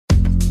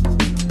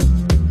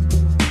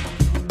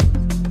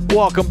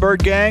Welcome,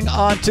 Bird Gang.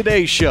 On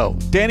today's show,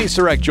 Danny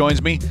Sarek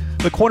joins me.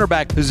 The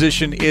cornerback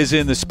position is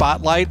in the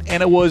spotlight,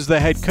 and it was the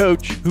head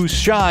coach who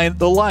shined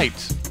the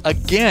light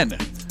again.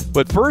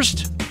 But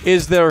first,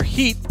 is there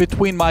heat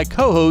between my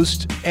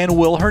co-host and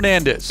Will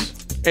Hernandez?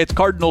 It's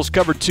Cardinals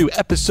Cover 2,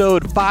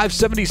 episode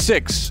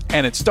 576,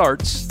 and it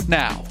starts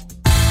now.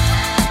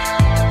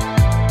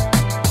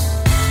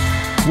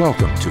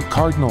 Welcome to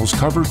Cardinals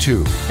Cover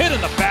 2. Hit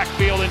in the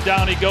backfield and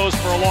down he goes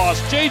for a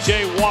loss.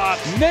 J.J. Watt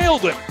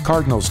nailed him.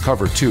 Cardinals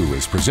Cover 2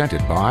 is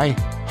presented by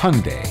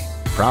Hyundai,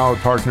 proud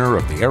partner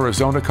of the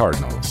Arizona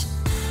Cardinals.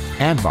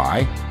 And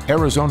by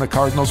Arizona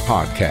Cardinals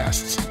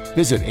Podcasts.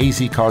 Visit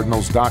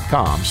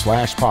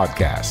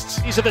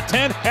azcardinals.com/podcasts. He's at the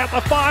 10, at the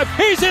 5.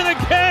 He's in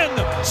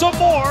again. Some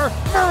more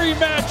Murray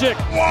magic.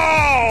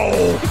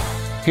 Wow.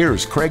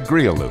 Here's Craig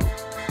Grialou.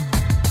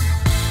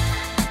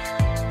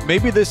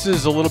 Maybe this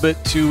is a little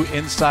bit too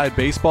inside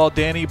baseball,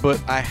 Danny,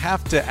 but I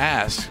have to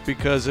ask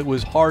because it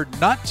was hard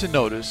not to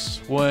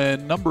notice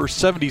when number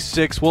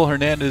 76, Will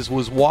Hernandez,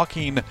 was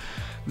walking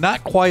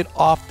not quite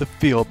off the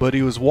field, but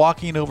he was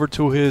walking over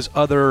to his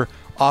other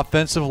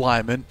offensive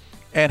lineman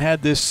and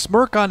had this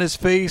smirk on his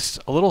face,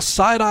 a little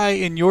side eye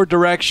in your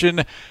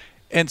direction,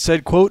 and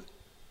said, quote,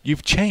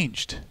 "You've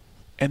changed,"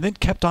 and then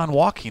kept on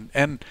walking.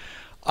 And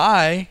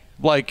I,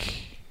 like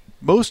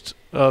most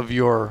of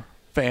your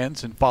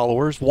fans and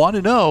followers, want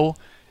to know,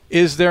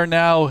 is there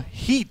now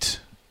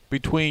heat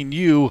between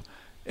you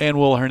and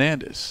Will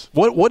Hernandez?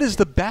 What is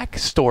the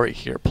backstory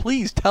here?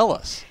 Please tell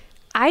us.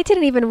 I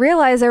didn't even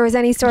realize there was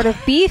any sort of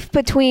beef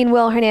between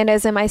Will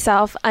Hernandez and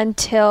myself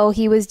until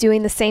he was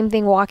doing the same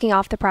thing walking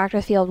off the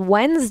practice field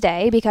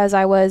Wednesday, because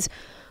I was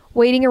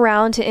waiting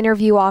around to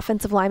interview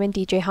offensive lineman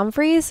DJ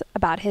Humphries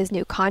about his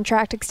new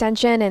contract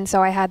extension. And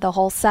so I had the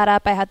whole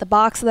setup. I had the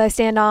box that I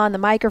stand on, the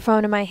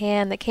microphone in my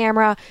hand, the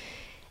camera.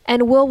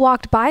 And Will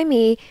walked by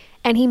me,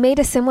 and he made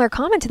a similar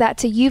comment to that,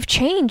 to "You've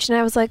changed." And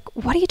I was like,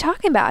 "What are you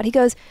talking about?" He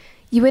goes,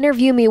 "You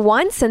interview me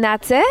once, and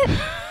that's it?"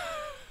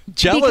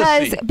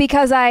 Jealousy.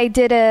 Because I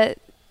did a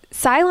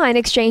sideline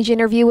exchange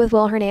interview with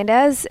Will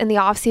Hernandez in the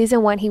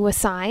offseason when he was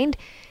signed,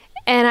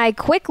 and I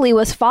quickly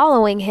was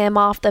following him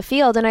off the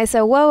field, and I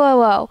said,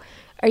 whoa.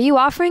 Are you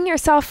offering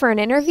yourself for an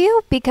interview?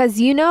 Because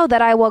you know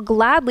that I will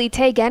gladly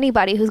take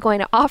anybody who's going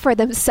to offer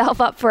themselves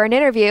up for an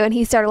interview. And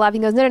he started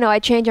laughing. He goes, no, I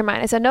changed your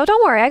mind. I said, no,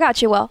 don't worry. I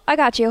got you, Will. I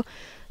got you.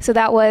 So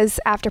that was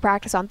after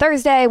practice on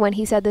Thursday when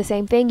he said the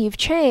same thing. You've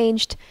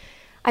changed.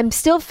 I'm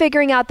still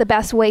figuring out the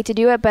best way to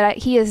do it, but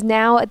he is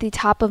now at the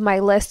top of my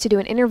list to do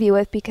an interview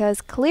with,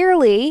 because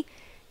clearly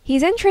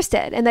he's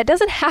interested. And that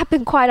doesn't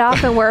happen quite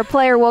often, where a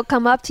player will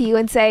come up to you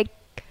and say,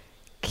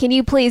 "Can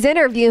you please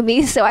interview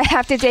me?" So I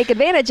have to take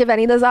advantage of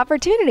any of those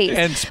opportunities.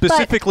 And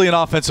specifically an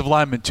offensive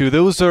lineman, too.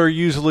 Those are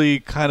usually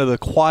kind of the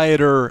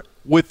quieter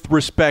with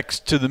respects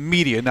to the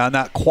media. Now,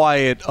 not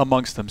quiet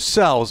amongst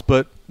themselves,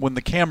 but when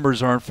the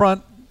cameras are in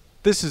front,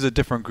 this is a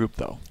different group,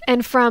 though.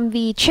 And from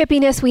the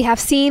chippiness we have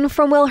seen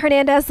from Will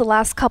Hernandez the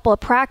last couple of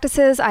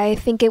practices, I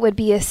think it would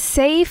be a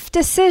safe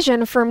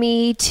decision for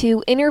me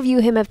to interview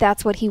him if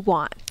that's what he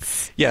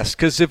wants. Yes,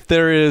 because if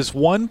there is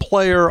one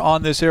player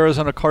on this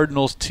Arizona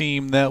Cardinals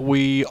team that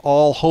we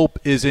all hope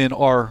is in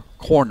our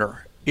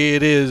corner,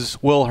 it is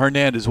Will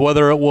Hernandez.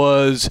 Whether it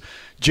was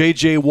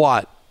J.J.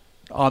 Watt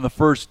on the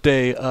first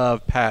day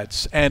of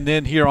Pats, and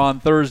then here on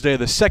Thursday,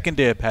 the second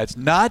day of Pats.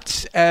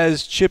 Not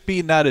as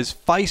chippy, not as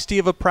feisty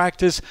of a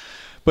practice,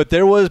 but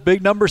there was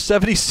big number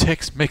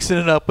 76 mixing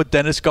it up with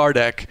Dennis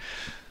Gardeck.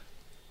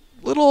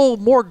 Little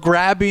more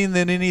grabbing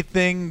than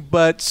anything,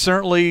 but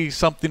certainly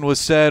something was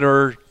said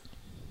or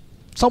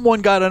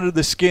someone got under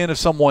the skin of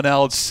someone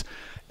else.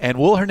 And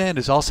Will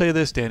Hernandez, I'll say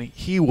this, Danny,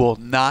 he will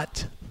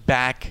not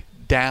back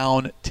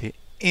down to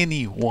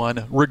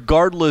anyone,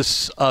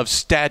 regardless of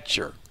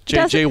stature.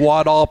 J.J.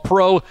 Watt,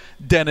 All-Pro,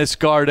 Dennis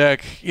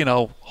Gardeck,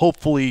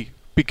 hopefully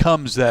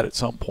becomes that at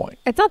some point.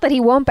 It's not that he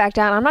won't back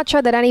down. I'm not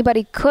sure that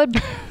anybody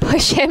could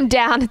push him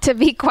down, to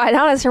be quite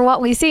honest, from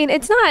what we've seen.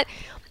 It's not,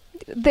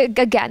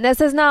 again,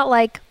 this is not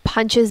like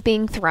punches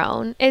being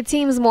thrown. It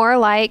seems more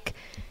like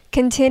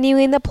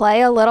continuing the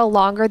play a little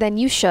longer than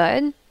you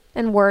should,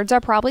 and words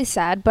are probably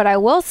said. But I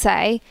will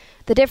say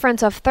the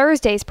difference of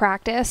Thursday's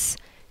practice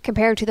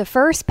compared to the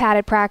first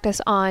padded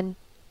practice on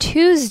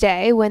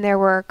Tuesday, when there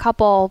were a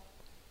couple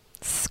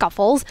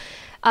scuffles,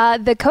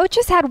 the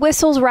coaches had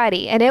whistles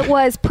ready, and it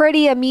was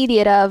pretty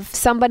immediate of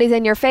somebody's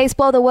in your face,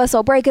 blow the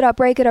whistle, break it up,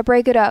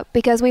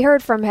 because we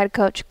heard from head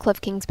coach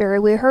Cliff Kingsbury,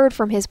 we heard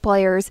from his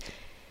players.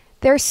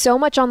 There's so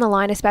much on the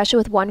line, especially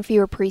with one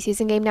fewer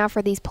preseason game now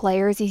for these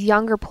players, these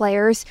younger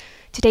players,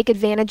 to take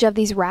advantage of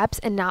these reps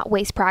and not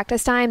waste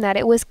practice time, that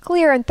it was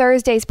clear in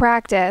Thursday's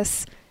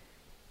practice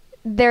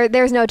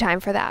there's no time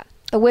for that.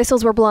 The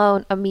whistles were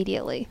blown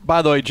immediately.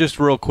 By the way, just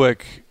real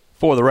quick,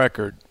 for the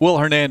record, Will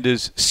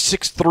Hernandez,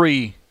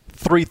 6'3",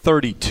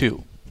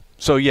 332.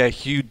 So, yeah,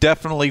 you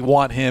definitely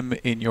want him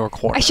in your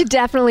corner. I should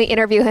definitely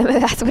interview him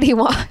if that's what he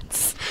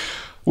wants.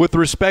 With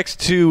respects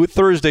to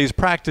Thursday's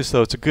practice,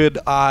 though, it's a good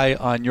eye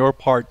on your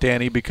part,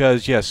 Danny,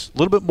 because, yes, a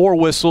little bit more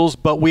whistles,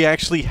 but we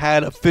actually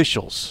had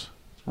officials.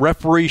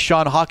 referee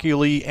Sean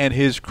Hockley and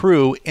his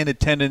crew in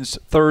attendance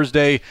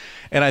Thursday.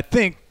 And I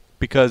think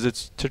because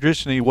it's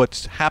traditionally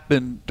what's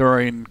happened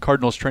during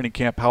Cardinals training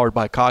camp powered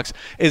by Cox,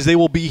 is they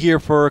will be here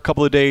for a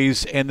couple of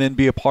days and then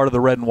be a part of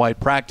the red and white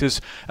practice.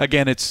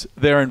 Again, it's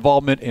their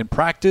involvement in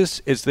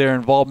practice. It's their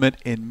involvement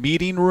in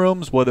meeting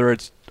rooms, whether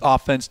it's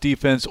offense,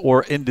 defense,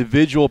 or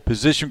individual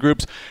position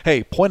groups.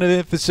 Hey, point of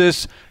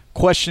emphasis,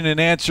 question and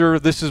answer.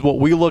 This is what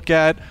we look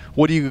at.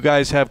 What do you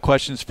guys have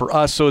questions for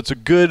us? So it's a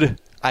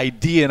good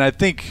idea, and I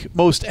think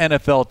most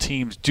NFL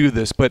teams do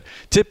this, but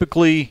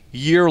typically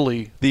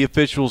yearly the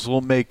officials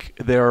will make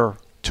their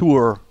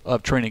tour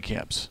of training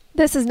camps.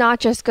 This is not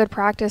just good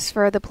practice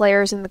for the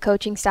players and the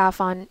coaching staff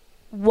on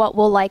what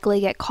will likely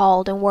get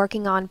called and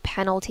working on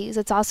penalties.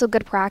 It's also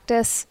good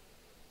practice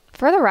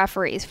for the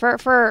referees,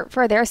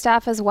 for their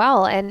staff as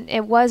well. And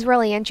it was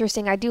really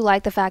interesting. I do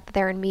like the fact that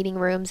they're in meeting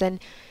rooms and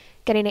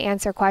getting to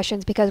answer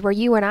questions, because where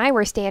you and I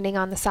were standing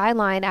on the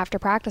sideline after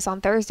practice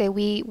on Thursday,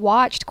 we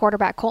watched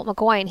quarterback Colt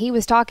McCoy, and he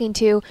was talking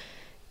to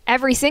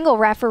every single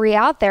referee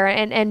out there,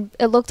 and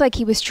it looked like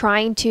he was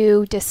trying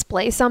to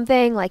display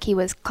something, like he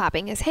was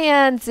clapping his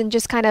hands and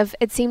just kind of,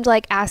 it seemed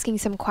like asking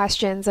some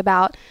questions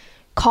about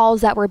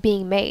calls that were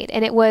being made.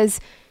 And it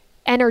was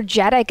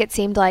energetic, it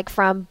seemed like,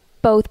 from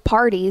both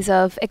parties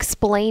of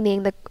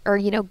explaining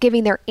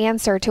giving their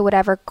answer to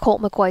whatever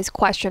Colt McCoy's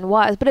question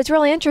was. But it's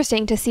really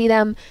interesting to see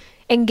them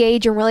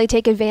engage and really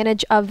take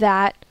advantage of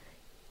that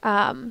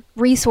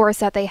resource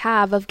that they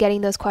have of getting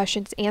those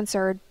questions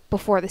answered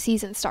before the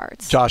season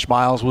starts. Josh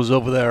Miles was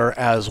over there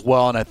as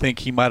well, and I think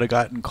he might have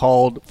gotten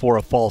called for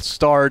a false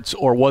start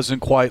or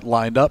wasn't quite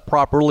lined up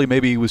properly.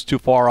 Maybe he was too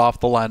far off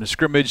the line of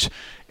scrimmage.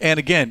 And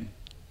again,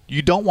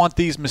 you don't want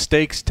these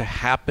mistakes to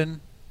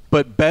happen,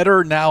 but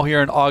better now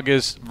here in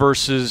August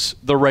versus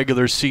the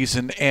regular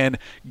season, and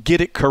get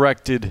it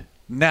corrected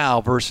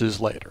now versus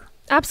later.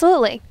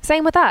 Absolutely.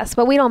 Same with us,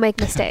 but we don't make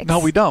mistakes. No,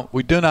 we don't.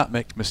 We do not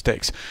make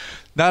mistakes.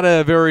 Not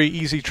a very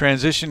easy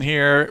transition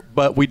here,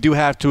 but we do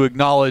have to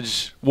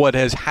acknowledge what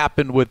has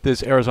happened with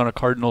this Arizona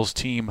Cardinals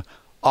team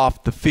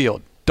off the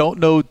field. Don't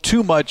know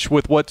too much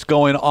with what's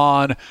going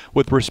on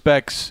with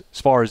respects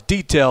as far as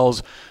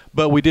details,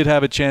 but we did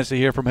have a chance to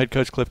hear from head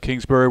coach Cliff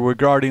Kingsbury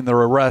regarding the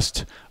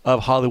arrest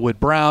of Hollywood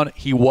Brown.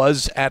 He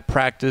was at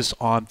practice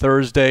on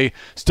Thursday,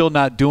 still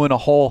not doing a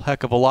whole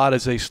heck of a lot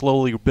as they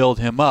slowly build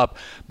him up,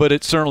 but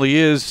it certainly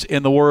is,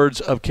 in the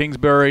words of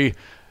Kingsbury,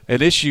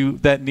 an issue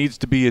that needs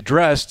to be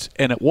addressed,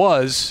 and it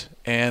was.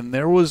 And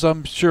there was,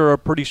 I'm sure, a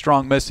pretty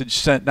strong message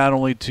sent not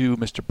only to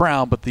Mr.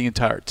 Brown, but the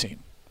entire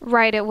team.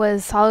 Right, it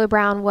was Hollywood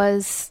Brown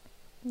was,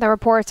 the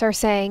reports are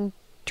saying,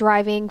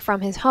 driving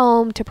from his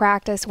home to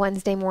practice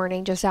Wednesday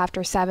morning just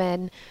after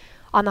 7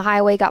 on the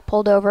highway, got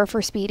pulled over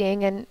for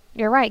speeding. And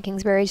you're right,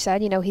 Kingsbury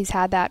said, he's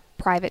had that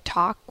private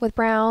talk with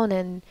Brown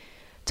and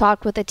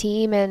talked with the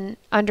team, and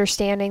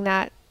understanding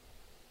that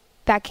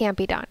that can't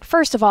be done.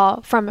 First of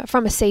all, from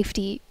a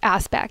safety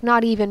aspect,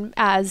 not even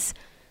as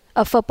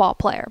a football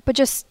player, but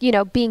just,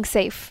 being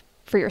safe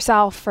for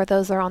yourself, for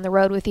those that are on the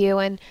road with you,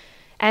 and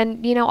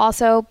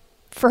also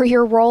for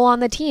your role on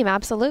the team.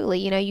 Absolutely.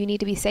 You need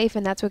to be safe.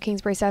 And that's what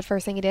Kingsbury said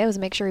first thing he did, was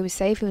make sure he was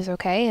safe. He was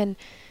okay. And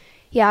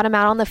he had him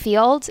out on the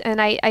field.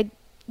 And I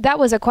that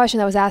was a question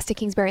that was asked to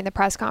Kingsbury in the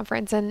press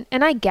conference. And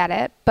I get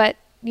it. But,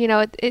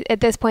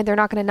 at this point, they're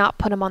not going to not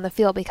put him on the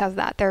field because of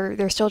that.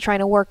 They're still trying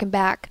to work him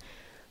back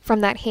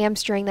from that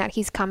hamstring that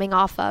he's coming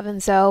off of.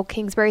 And so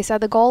Kingsbury said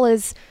the goal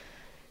is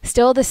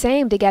still the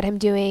same, to get him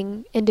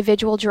doing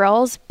individual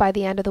drills by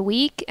the end of the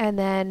week. And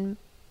then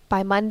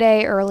by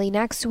Monday, early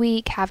next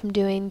week, have him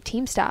doing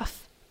team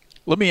stuff.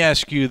 Let me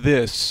ask you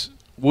this.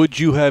 Would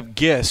you have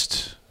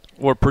guessed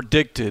or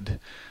predicted,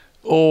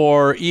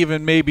 or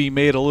even maybe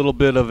made a little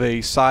bit of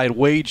a side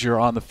wager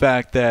on the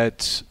fact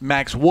that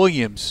Max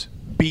Williams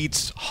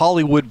beats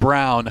Hollywood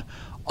Brown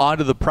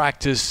onto the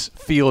practice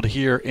field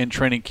here in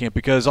training camp?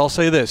 Because I'll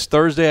say this,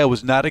 Thursday I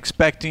was not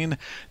expecting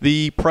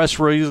the press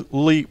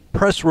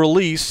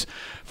release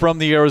from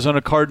the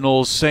Arizona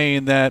Cardinals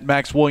saying that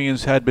Max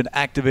Williams had been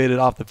activated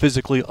off the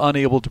physically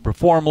unable to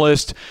perform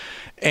list.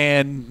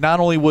 And not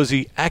only was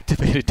he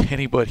activated,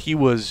 Danny, but he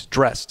was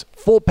dressed.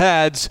 Full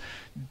pads,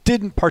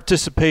 didn't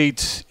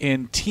participate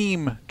in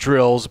team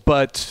drills,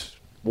 but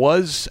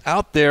was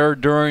out there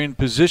during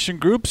position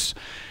groups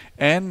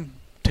and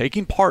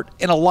taking part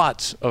in a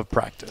lot of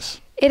practice.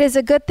 It is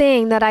a good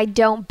thing that I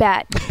don't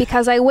bet,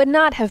 because I would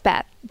not have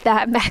bet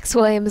that Max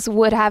Williams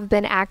would have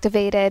been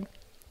activated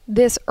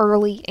this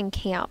early in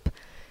camp.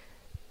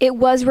 It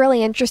was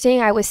really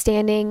interesting. I was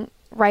standing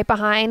right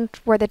behind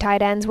where the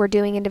tight ends were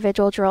doing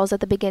individual drills at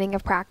the beginning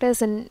of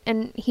practice, and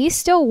he's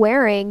still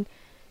wearing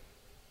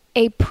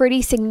a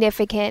pretty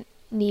significant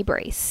knee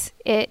brace.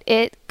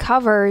 It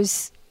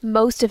covers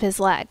most of his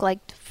leg,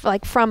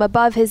 like from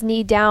above his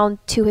knee down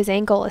to his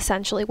ankle,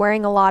 essentially,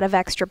 wearing a lot of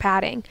extra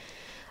padding.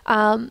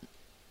 How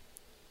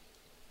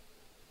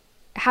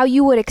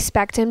you would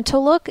expect him to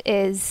look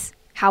is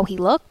how he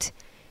looked.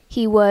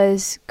 He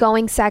was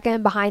going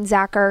second behind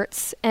Zach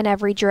Ertz in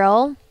every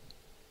drill,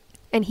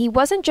 and he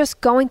wasn't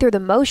just going through the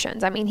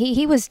motions. I mean,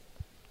 he was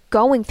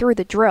going through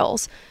the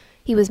drills.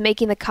 He was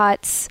making the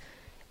cuts,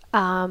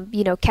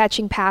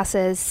 catching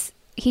passes.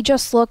 He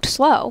just looked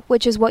slow,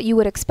 which is what you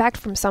would expect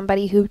from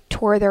somebody who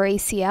tore their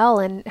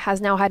ACL and has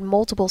now had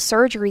multiple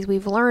surgeries,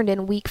 we've learned,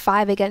 in week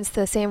 5 against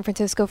the San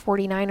Francisco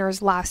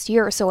 49ers last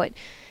year. So it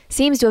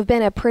seems to have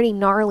been a pretty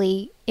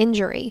gnarly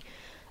injury.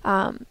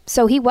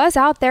 So he was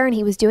out there and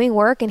he was doing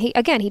work, and he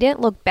didn't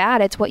look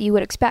bad. It's what you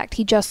would expect.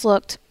 He just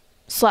looked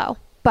slow,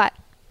 but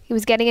he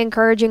was getting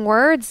encouraging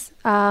words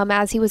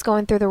as he was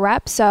going through the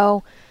reps.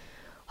 So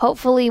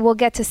hopefully we'll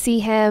get to see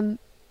him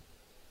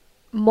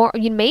more,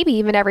 maybe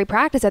even every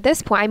practice at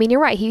this point. I mean,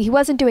 you're right. He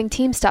wasn't doing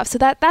team stuff. So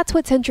that's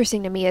what's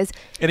interesting to me is.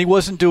 And he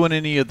wasn't doing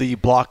any of the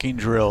blocking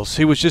drills.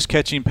 He was just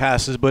catching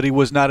passes, but he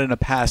was not in a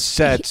pass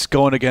sets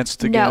going against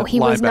the linebackers. No, he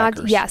was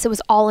not. Yes, it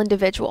was all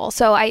individual.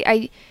 So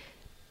I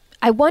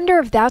wonder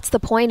if that's the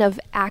point of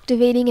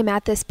activating him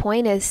at this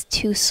point, is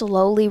to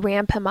slowly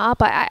ramp him up.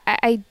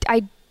 I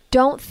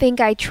don't think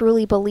I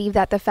truly believe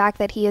that the fact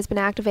that he has been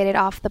activated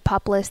off the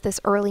PUP list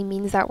this early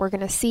means that we're going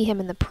to see him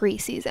in the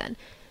preseason.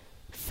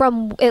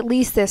 From at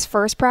least this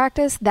first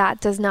practice,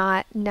 that does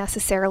not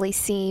necessarily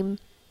seem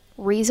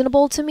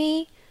reasonable to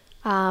me.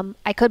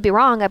 I could be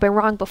wrong. I've been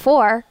wrong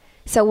before,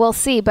 so we'll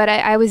see. But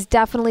I was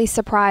definitely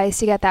surprised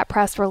to get that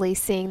press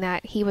release seeing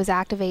that he was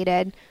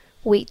activated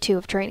week 2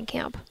 of training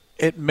camp.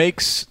 It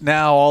makes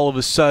now all of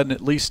a sudden,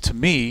 at least to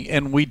me,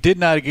 and we did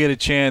not get a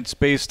chance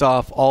based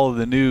off all of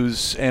the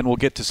news, and we'll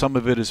get to some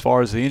of it as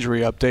far as the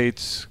injury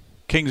updates.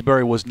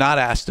 Kingsbury was not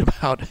asked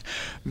about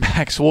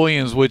Max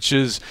Williams, which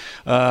is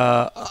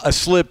a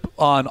slip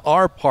on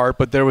our part,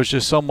 but there was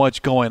just so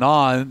much going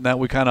on that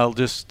we kind of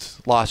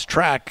just lost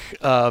track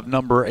of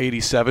number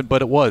 87.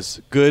 But it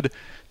was good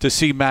to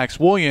see Max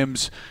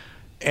Williams,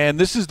 and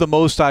this is the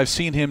most I've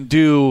seen him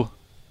do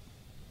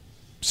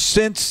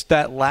since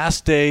that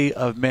last day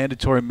of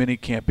mandatory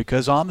minicamp,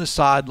 because on the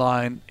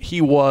sideline he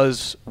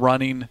was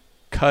running,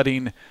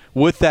 cutting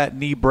with that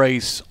knee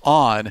brace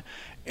on.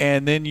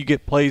 And then you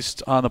get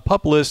placed on the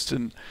PUP list,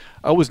 and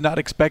I was not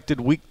expected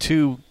week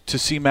 2 to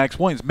see Max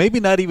Williams. Maybe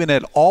not even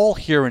at all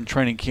here in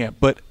training camp,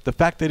 but the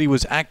fact that he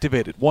was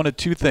activated, one of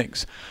two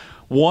things.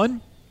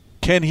 One,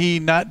 can he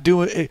not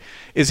do it?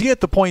 Is he at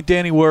the point,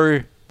 Danny,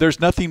 where there's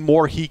nothing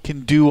more he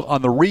can do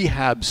on the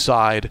rehab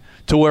side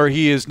to where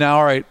he is now,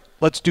 all right,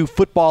 let's do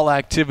football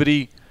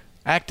activity,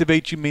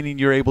 activate you, meaning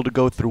you're able to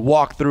go through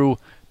walkthrough,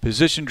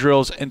 position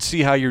drills, and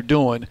see how you're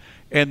doing.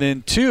 And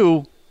then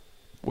 2,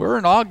 we're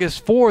in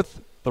August 4th.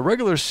 The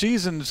regular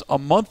season's a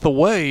month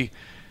away.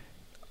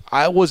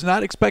 I was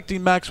not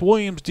expecting Max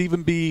Williams to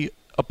even be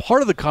a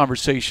part of the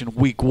conversation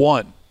week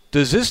 1.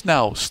 Does this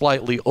now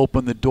slightly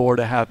open the door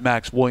to have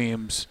Max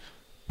Williams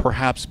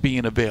perhaps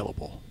being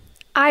available?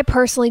 I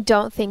personally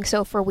don't think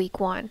so for week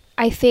 1.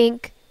 I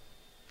think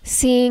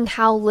seeing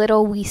how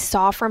little we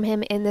saw from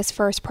him in this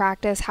first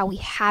practice, how we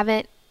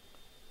haven't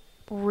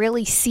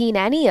really seen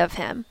any of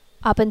him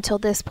up until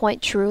this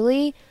point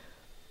truly,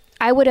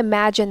 I would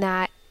imagine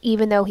that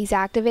even though he's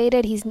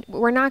activated,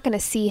 we're not going to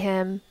see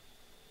him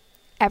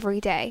every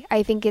day.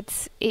 I think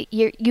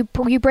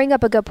you bring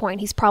up a good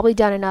point. He's probably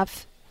done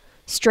enough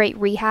straight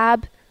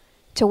rehab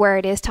to where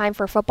it is time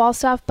for football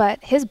stuff, but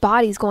his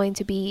body's going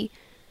to be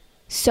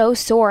so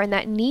sore, and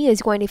that knee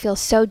is going to feel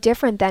so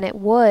different than it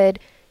would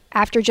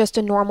after just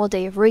a normal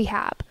day of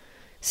rehab.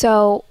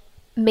 So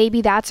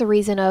maybe that's a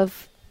reason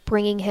of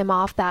bringing him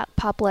off that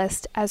PUP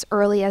list as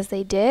early as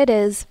they did,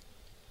 is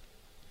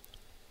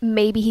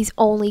maybe he's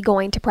only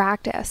going to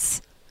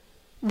practice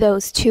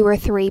those 2 or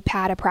 3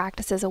 padded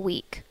practices a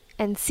week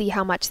and see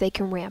how much they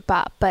can ramp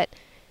up. But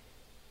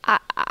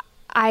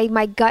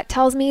my gut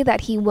tells me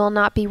that he will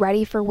not be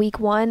ready for week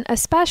 1,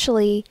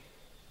 especially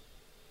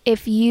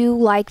if you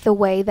like the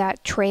way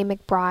that Trey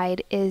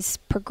McBride is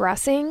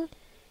progressing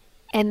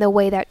and the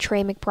way that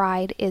Trey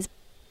McBride is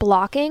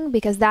blocking,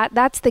 because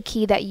that's the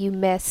key that you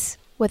miss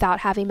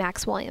without having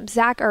Max Williams.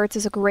 Zach Ertz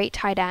is a great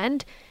tight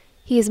end.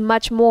 He is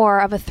much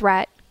more of a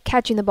threat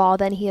catching the ball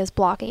than he is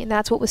blocking. And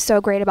that's what was so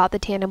great about the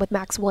tandem with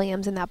Max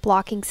Williams and that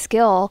blocking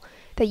skill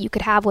that you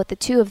could have with the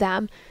two of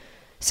them.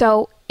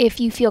 So if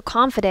you feel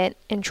confident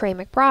in Trey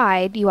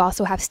McBride, you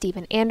also have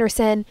Steven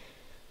Anderson,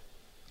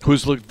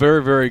 who's looked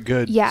very, very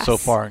good so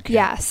far in camp.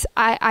 Yes.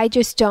 I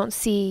just don't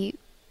see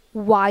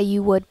why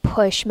you would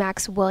push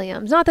Max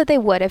Williams. Not that they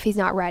would if he's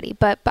not ready,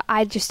 but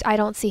I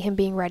don't see him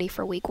being ready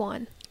for week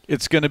 1.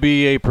 It's going to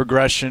be a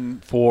progression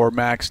for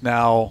Max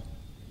now.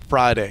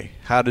 Friday,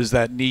 how does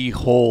that knee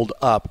hold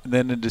up? And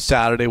then into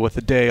Saturday with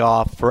a day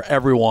off for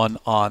everyone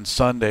on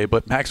Sunday.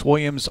 But Max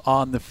Williams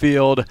on the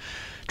field.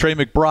 Trey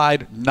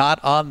McBride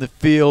not on the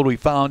field. We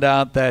found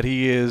out that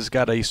he has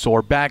got a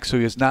sore back, so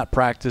he has not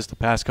practiced the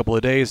past couple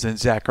of days. Then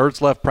Zach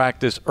Ertz left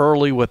practice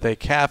early with a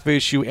calf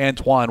issue.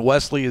 Antoine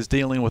Wesley is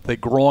dealing with a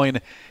groin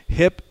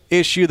hip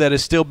issue that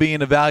is still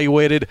being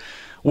evaluated.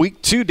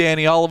 Week 2,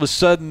 Danny, all of a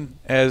sudden,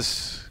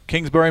 as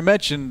Kingsbury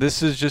mentioned,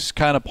 this is just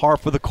kind of par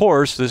for the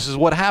course. This is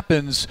what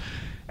happens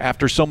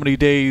after so many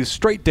days,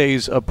 straight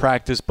days of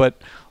practice.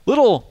 But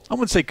little, I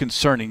wouldn't say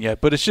concerning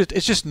yet, but it's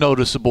just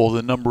noticeable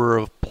the number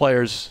of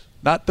players,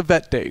 not the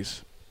vet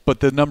days, but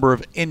the number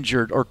of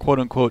injured or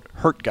quote-unquote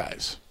hurt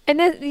guys. And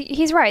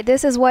he's right.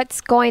 This is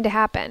what's going to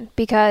happen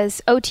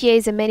because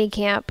OTAs and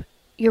minicamp,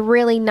 you're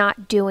really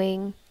not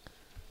doing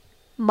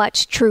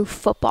much true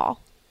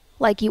football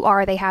like you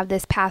are. They have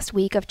this past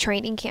week of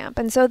training camp.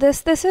 And so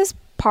this is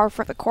par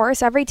for the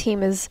course. Every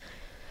team is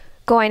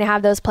going to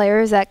have those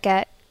players that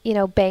get,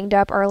 banged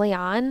up early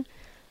on.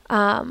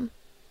 I'm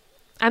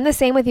the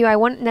same with you. I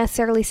wouldn't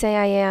necessarily say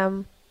I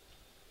am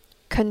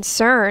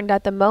concerned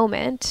at the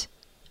moment,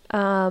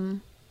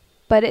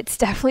 but it's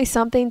definitely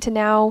something to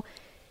now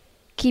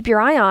keep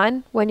your eye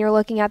on when you're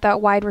looking at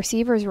that wide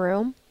receivers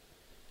room.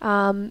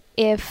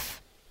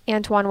 If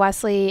Antoine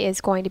Wesley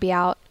is going to be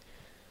out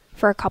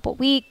for a couple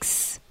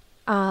weeks,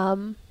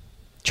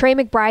 Trey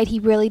McBride, he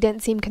really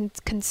didn't seem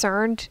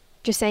concerned,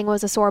 just saying it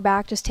was a sore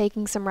back, just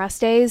taking some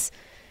rest days.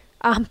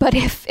 But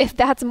if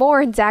that's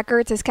more and Zach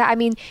Ertz is,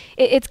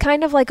 it's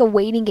kind of like a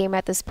waiting game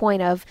at this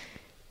point of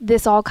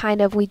this all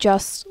kind of, we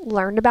just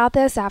learned about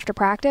this after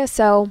practice.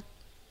 So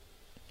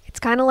it's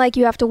kind of like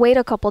you have to wait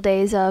a couple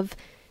days of,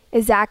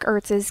 is Zach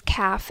Ertz's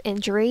calf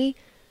injury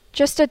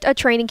just a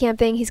training camp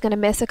thing? He's going to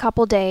miss a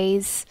couple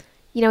days.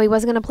 He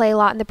wasn't going to play a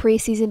lot in the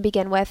preseason to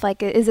begin with.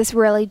 Like, is this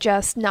really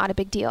just not a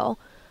big deal?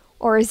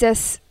 Or is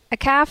this a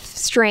calf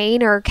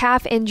strain or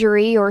calf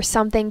injury or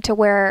something to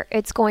where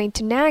it's going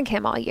to nag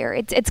him all year?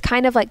 It's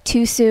kind of like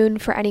too soon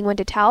for anyone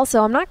to tell.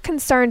 So I'm not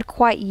concerned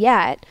quite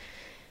yet.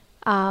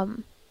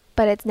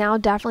 But it's now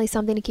definitely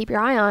something to keep your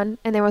eye on.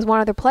 And there was one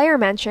other player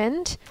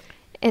mentioned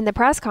in the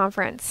press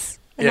conference.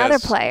 Another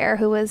player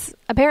who was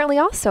apparently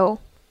also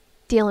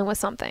dealing with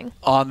something.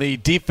 On the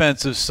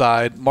defensive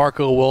side,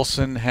 Marco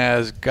Wilson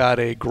has got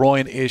a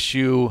groin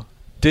issue,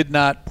 did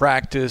not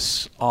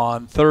practice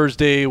on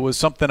Thursday. It was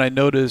something I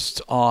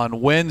noticed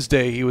on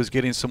Wednesday he was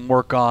getting some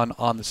work on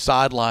the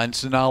sideline.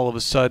 So now all of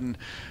a sudden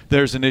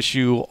there's an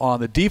issue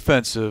on the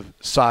defensive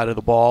side of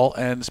the ball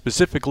and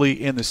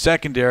specifically in the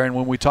secondary. And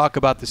when we talk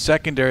about the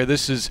secondary,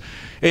 this is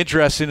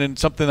interesting and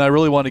something I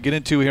really want to get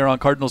into here on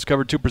Cardinals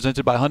Cover 2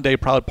 presented by Hyundai,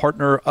 proud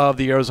partner of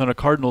the Arizona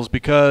Cardinals,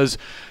 because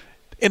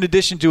in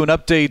addition to an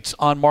update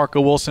on Marco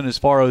Wilson as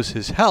far as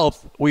his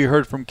health, we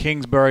heard from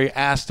Kingsbury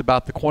asked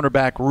about the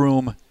cornerback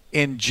room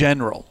in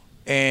general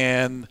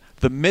and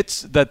the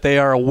mitts that they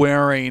are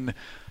wearing.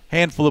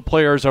 Handful of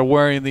players are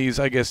wearing these,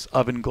 I guess,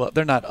 oven gloves.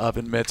 They're not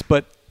oven mitts,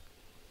 but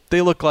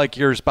they look like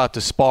you're about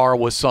to spar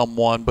with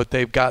someone, but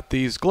they've got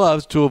these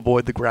gloves to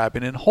avoid the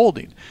grabbing and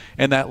holding.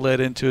 And that led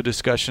into a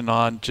discussion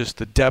on just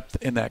the depth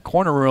in that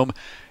corner room.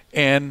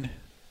 And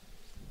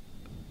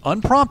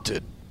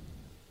unprompted,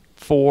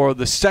 for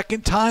the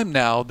second time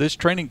now this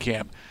training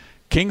camp,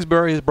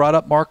 Kingsbury has brought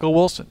up Marco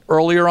Wilson.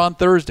 Earlier on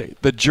Thursday,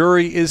 the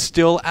jury is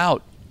still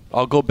out.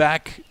 I'll go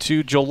back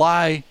to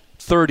July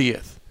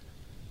 30th.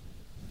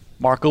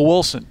 Marco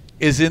Wilson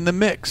is in the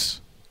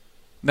mix.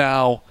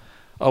 Now,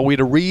 are we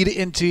to read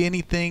into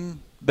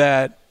anything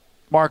that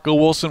Marco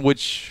Wilson,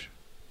 which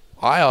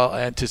I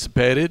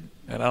anticipated,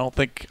 and I don't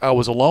think I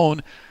was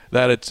alone,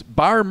 that it's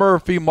Byron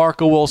Murphy,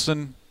 Marco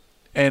Wilson,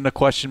 and a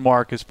question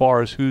mark as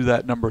far as who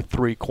that number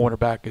 3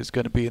 cornerback is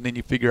going to be, and then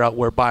you figure out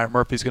where Byron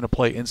Murphy is going to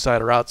play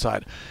inside or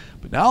outside.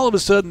 But now all of a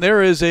sudden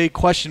there is a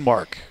question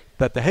mark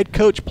that the head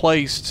coach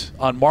placed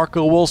on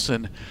Marco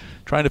Wilson,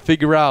 trying to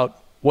figure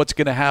out what's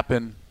going to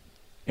happen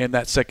in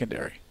that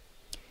secondary.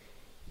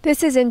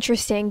 This is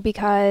interesting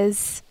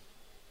because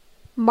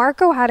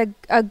Marco had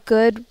a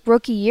good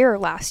rookie year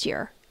last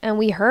year, and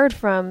we heard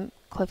from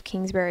Cliff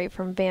Kingsbury,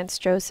 from Vance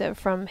Joseph,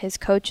 from his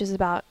coaches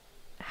about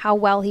how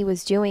well he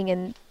was doing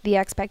and the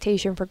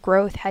expectation for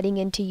growth heading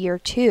into year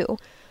 2.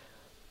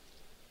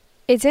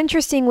 It's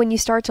interesting when you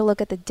start to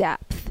look at the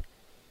depth.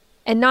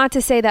 And not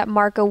to say that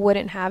Marco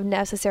wouldn't have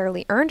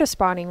necessarily earned a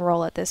spotting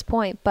role at this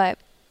point, but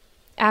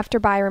after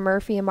Byron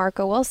Murphy and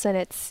Marco Wilson,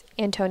 it's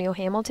Antonio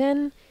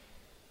Hamilton,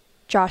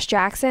 Josh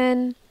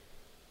Jackson,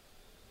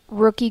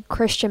 rookie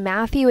Christian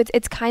Matthew.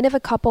 It's kind of a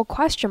couple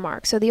question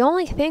marks. So the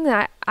only thing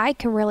that I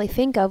can really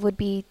think of would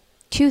be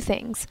 2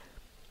 things.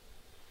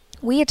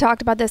 We had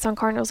talked about this on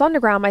Cardinals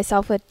Underground,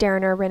 myself with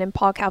Darren Urban and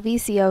Paul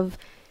Calvisi, of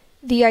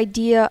the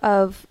idea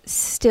of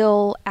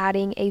still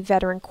adding a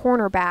veteran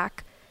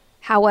cornerback.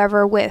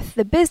 However, with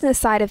the business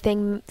side of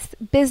things,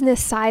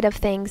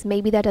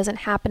 maybe that doesn't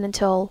happen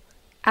until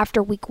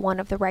after week 1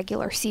 of the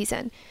regular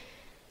season.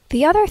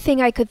 The other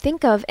thing I could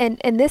think of, and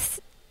this,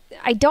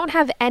 I don't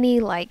have any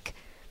anything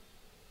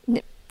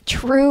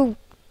true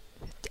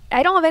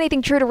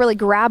to really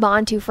grab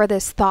onto for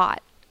this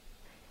thought,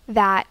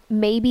 that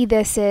maybe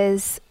this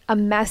is a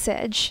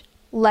message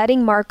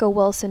letting Marco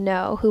Wilson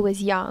know, who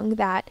is young,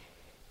 that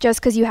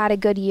just because you had a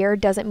good year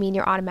doesn't mean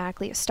you're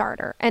automatically a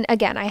starter. And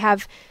again, I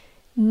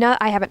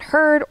haven't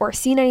heard or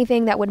seen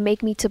anything that would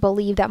make me to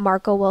believe that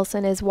Marco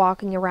Wilson is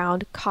walking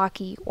around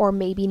cocky or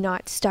maybe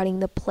not studying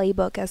the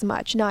playbook as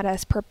much, not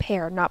as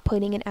prepared, not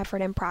putting an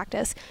effort in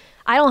practice.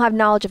 I don't have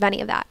knowledge of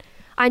any of that.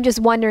 I'm just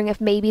wondering if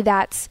maybe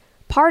that's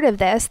part of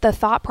this, the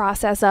thought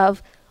process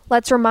of,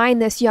 let's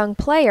remind this young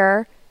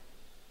player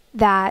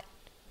that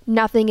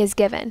nothing is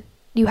given.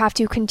 You have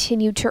to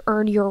continue to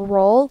earn your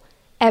role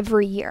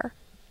every year.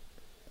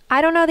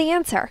 I don't know the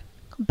answer,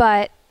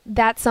 but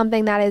that's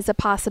something that is a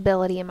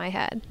possibility in my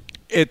head.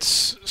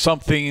 It's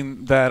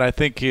something that I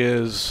think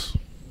is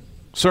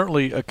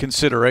certainly a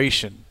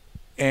consideration.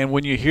 And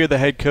when you hear the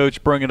head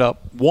coach bring it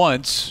up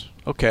once,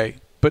 okay,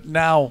 but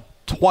now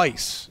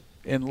twice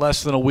in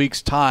less than a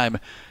week's time,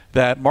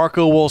 that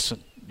Marco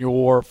Wilson,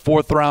 your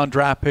 4th-round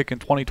draft pick in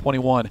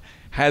 2021,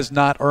 has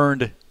not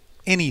earned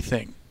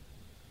anything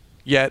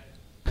yet.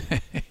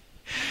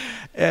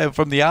 And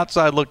from the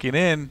outside looking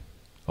in,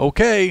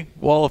 okay,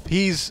 well, if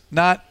he's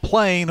not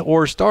playing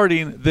or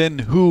starting, then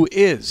who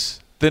is?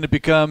 Then it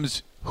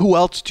becomes, who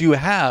else do you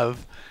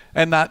have?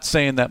 And not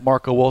saying that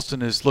Marco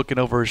Wilson is looking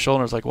over his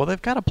shoulder and is like, well,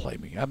 they've got to play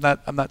me. I'm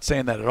not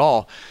saying that at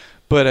all.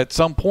 But at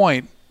some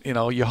point,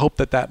 you hope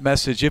that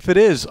message, if it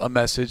is a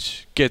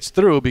message, gets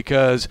through,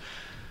 because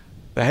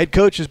the head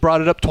coach has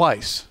brought it up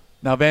twice.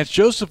 Now, Vance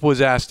Joseph was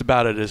asked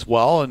about it as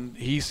well, and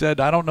he said,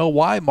 I don't know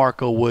why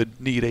Marco would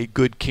need a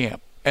good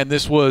camp. And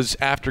this was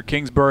after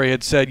Kingsbury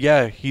had said,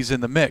 yeah, he's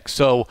in the mix.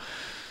 So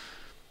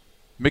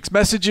mixed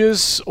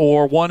messages,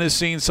 or one is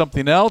seeing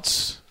something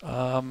else.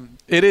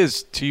 It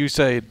is, to you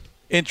say,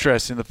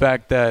 interesting, the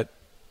fact that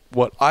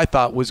what I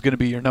thought was going to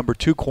be your number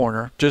 2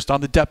 corner just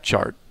on the depth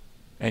chart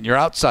and your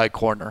outside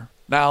corner,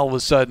 now all of a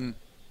sudden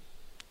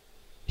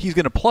he's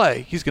going to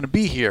play, he's going to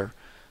be here.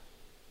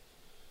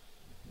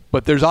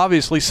 But there's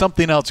obviously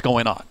something else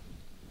going on.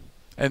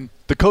 And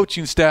the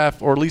coaching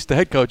staff, or at least the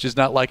head coach, is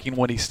not liking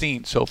what he's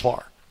seen so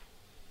far.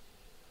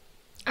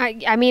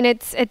 I mean,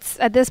 it's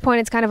at this point,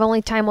 it's kind of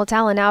only time will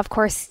tell. And now, of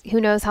course, who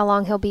knows how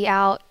long he'll be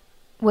out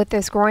with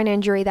this groin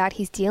injury that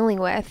he's dealing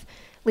with.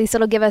 At least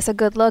it'll give us a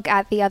good look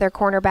at the other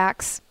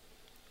cornerbacks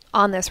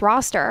on this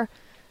roster.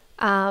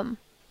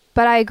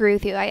 But I agree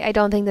with you. I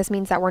don't think this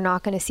means that we're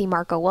not going to see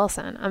Marco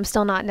Wilson. I'm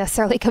still not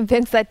necessarily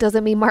convinced that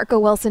doesn't mean Marco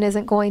Wilson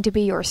isn't going to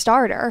be your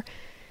starter.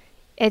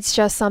 It's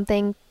just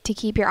something to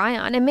keep your eye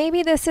on. And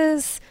maybe this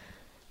is,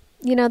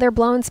 they're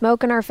blowing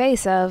smoke in our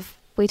face of,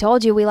 we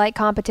told you we like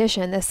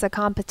competition. This is a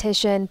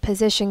competition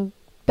position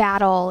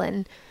battle,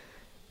 and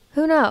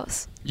who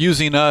knows?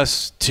 Using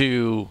us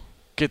to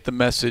get the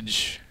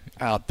message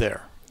out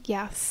there.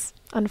 Yes.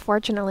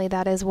 Unfortunately,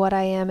 that is what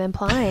I am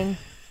implying.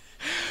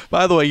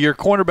 By the way, your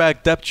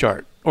cornerback depth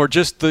chart, or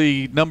just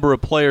the number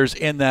of players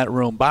in that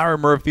room: Byron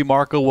Murphy,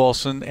 Marco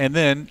Wilson, and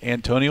then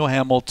Antonio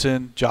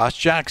Hamilton, Josh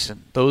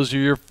Jackson. Those are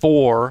your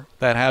 4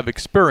 that have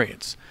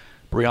experience.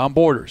 Breon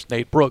Borders,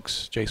 Nate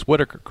Brooks, Jace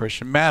Whitaker,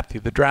 Christian Matthew,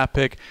 the draft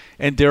pick,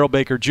 and Daryl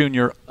Baker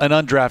Jr., an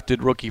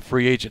undrafted rookie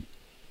free agent.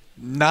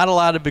 Not a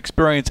lot of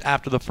experience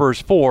after the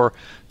first 4,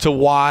 to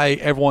why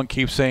everyone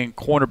keeps saying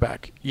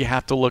cornerback. You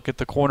have to look at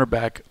the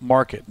cornerback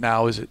market.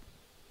 Now, is it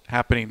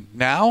happening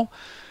now?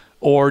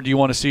 Or do you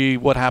want to see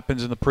what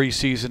happens in the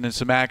preseason and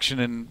some action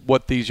and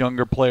what these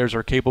younger players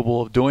are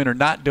capable of doing or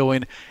not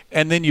doing,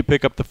 and then you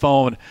pick up the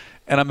phone?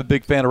 And I'm a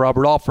big fan of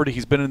Robert Alford.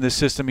 He's been in this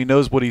system. He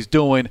knows what he's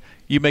doing.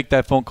 You make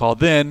that phone call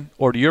then,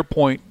 or to your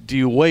point, do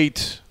you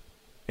wait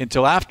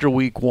until after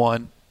week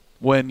 1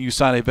 when you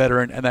sign a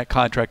veteran and that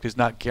contract is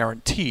not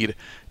guaranteed?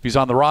 If he's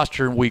on the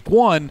roster in week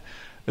 1,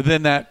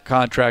 then that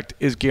contract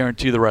is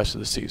guaranteed the rest of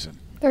the season.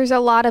 There's a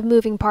lot of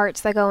moving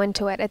parts that go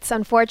into it. It's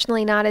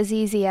unfortunately not as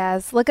easy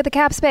as, look at the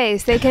cap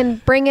space. They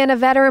can bring in a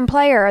veteran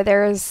player.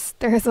 There's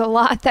a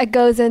lot that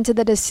goes into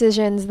the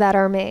decisions that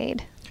are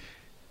made.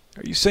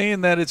 Are you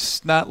saying that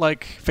it's not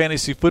like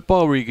fantasy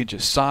football where you can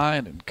just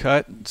sign and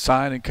cut and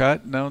sign and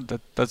cut? No,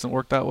 that doesn't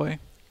work that way?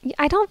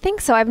 I don't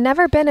think so. I've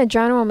never been a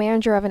general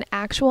manager of an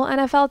actual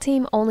NFL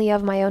team, only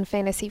of my own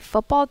fantasy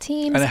football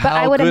teams. And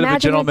how good of a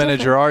general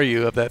manager are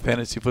you of that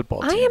fantasy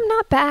football team? I am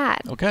not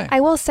bad. Okay.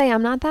 I will say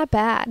I'm not that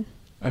bad.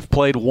 I've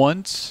played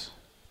once.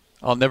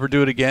 I'll never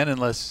do it again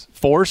unless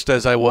forced,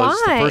 as I was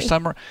the first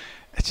time. I'm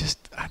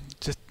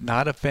just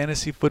not a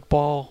fantasy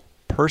football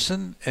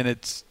person, and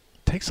it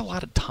takes a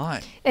lot of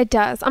time. It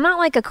does. I'm not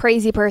like a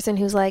crazy person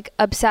who's like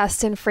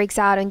obsessed and freaks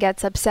out and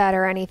gets upset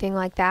or anything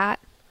like that.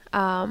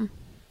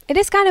 It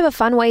is kind of a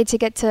fun way to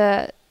get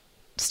to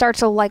start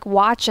to like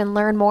watch and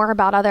learn more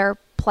about other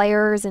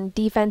players and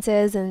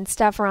defenses and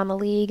stuff around the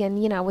league,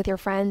 and with your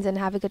friends, and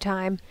have a good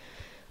time.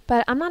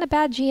 But I'm not a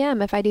bad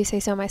GM, if I do say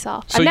so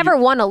myself. I've never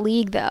won a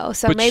league, though,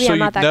 so maybe I'm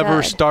not that good. So you've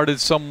never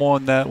started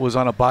someone that was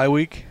on a bye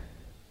week?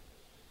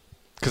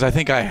 Because I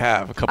think I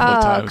have a couple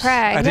of times.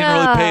 Craig,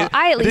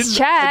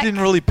 I didn't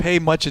really pay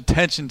much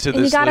attention to this.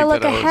 And you got to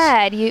look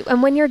ahead.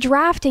 And when you're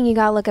drafting, you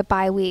got to look at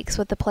bye weeks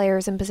with the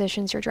players and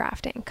positions you're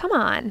drafting. Come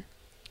on.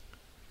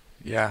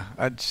 Yeah,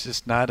 I'm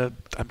just not a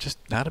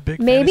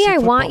big Maybe fantasy I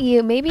want football.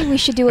 you. Maybe we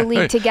should do a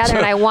league together,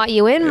 and I want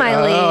you in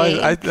my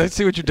league. I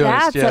see what you're doing.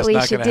 That's what we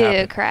should do,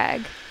 happen.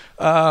 Craig.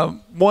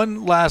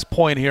 One last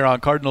point here on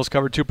Cardinals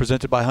Cover 2,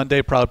 presented by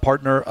Hyundai, proud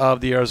partner of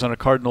the Arizona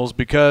Cardinals,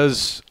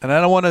 because, and I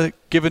don't want to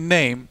give a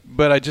name,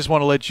 but I just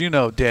want to let you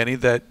know, Danny,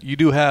 that you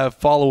do have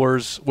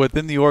followers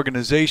within the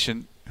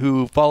organization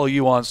who follow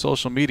you on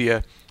social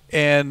media,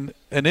 and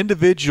an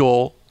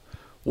individual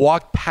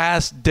walked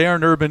past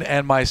Darren Urban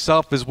and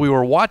myself as we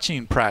were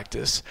watching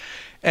practice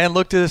and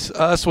looked at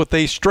us with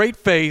a straight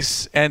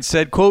face and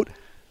said, quote,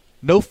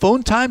 "No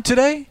phone time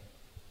today?"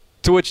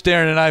 To which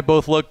Darren and I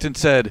both looked and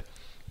said,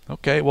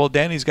 okay, well,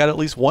 Danny's got at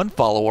least one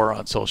follower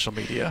on social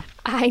media.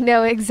 I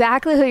know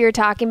exactly who you're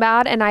talking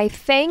about, and I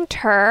thanked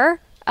her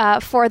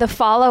for the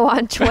follow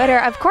on Twitter.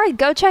 Of course,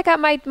 go check out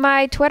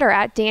my Twitter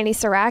at Danny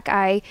Sarek.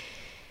 I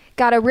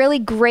got a really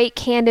great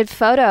candid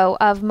photo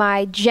of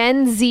my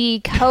Gen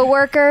Z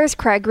coworkers,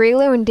 Craig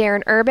Relu and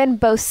Darren Urban,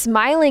 both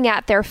smiling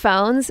at their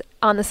phones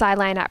on the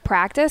sideline at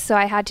practice. So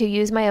I had to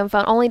use my own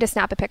phone only to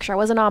snap a picture. I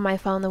wasn't on my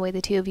phone the way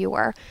the two of you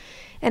were.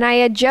 And I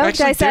had joked.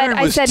 Actually, Darren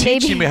I said maybe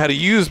teaching me how to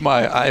use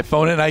my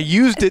iPhone, and I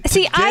used it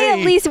See, today. I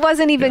at least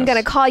wasn't even going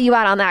to call you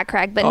out on that,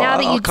 Craig. But now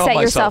that I'll you'd call set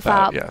myself yourself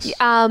out, yes.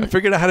 I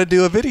figured out how to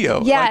do a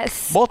video.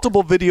 Yes. Like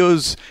multiple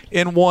videos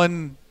in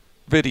one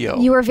video.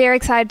 You were very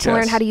excited to Yes.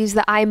 learn how to use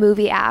the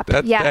iMovie app.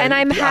 And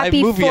I'm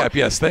happy iMovie app,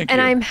 yes, thank you.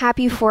 And I'm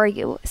happy for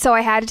you. So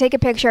I had to take a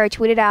picture. I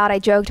tweeted out. I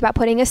joked about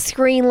putting a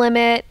screen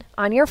limit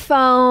on your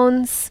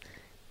phones.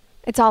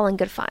 It's all in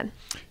good fun.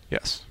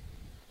 Yes.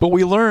 But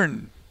we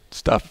learn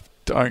stuff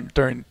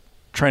during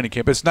training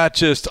camp. It's not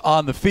just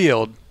on the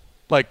field,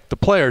 like the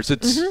players.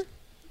 It's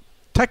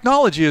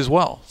technology as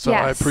well. So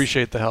Yes. I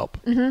appreciate the help.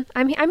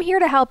 I'm here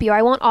to help you.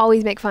 I won't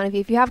always make fun of you.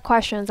 If you have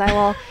questions, I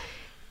will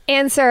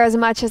answer as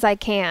much as I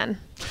can.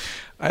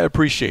 I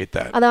appreciate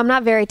that. Although I'm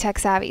not very tech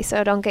savvy,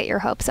 so don't get your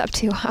hopes up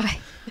too high.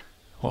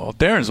 Well,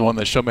 Darren's the one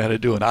that showed me how to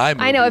do an iMovie.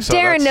 I know. If so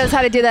Darren that's- knows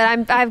how to do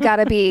that, I've got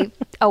to be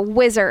a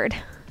wizard.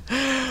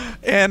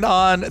 And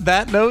on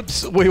that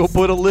note, we will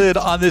put a lid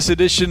on this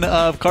edition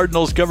of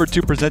Cardinals Cover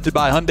 2 presented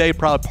by Hyundai,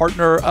 proud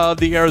partner of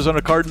the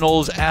Arizona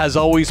Cardinals. As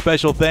always,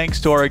 special thanks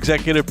to our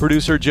executive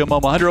producer, Jim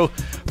Omahundro.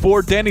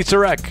 For Danny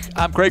Sarek,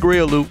 I'm Craig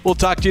Riolu. We'll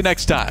talk to you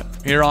next time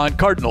here on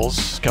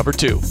Cardinals Cover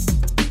 2.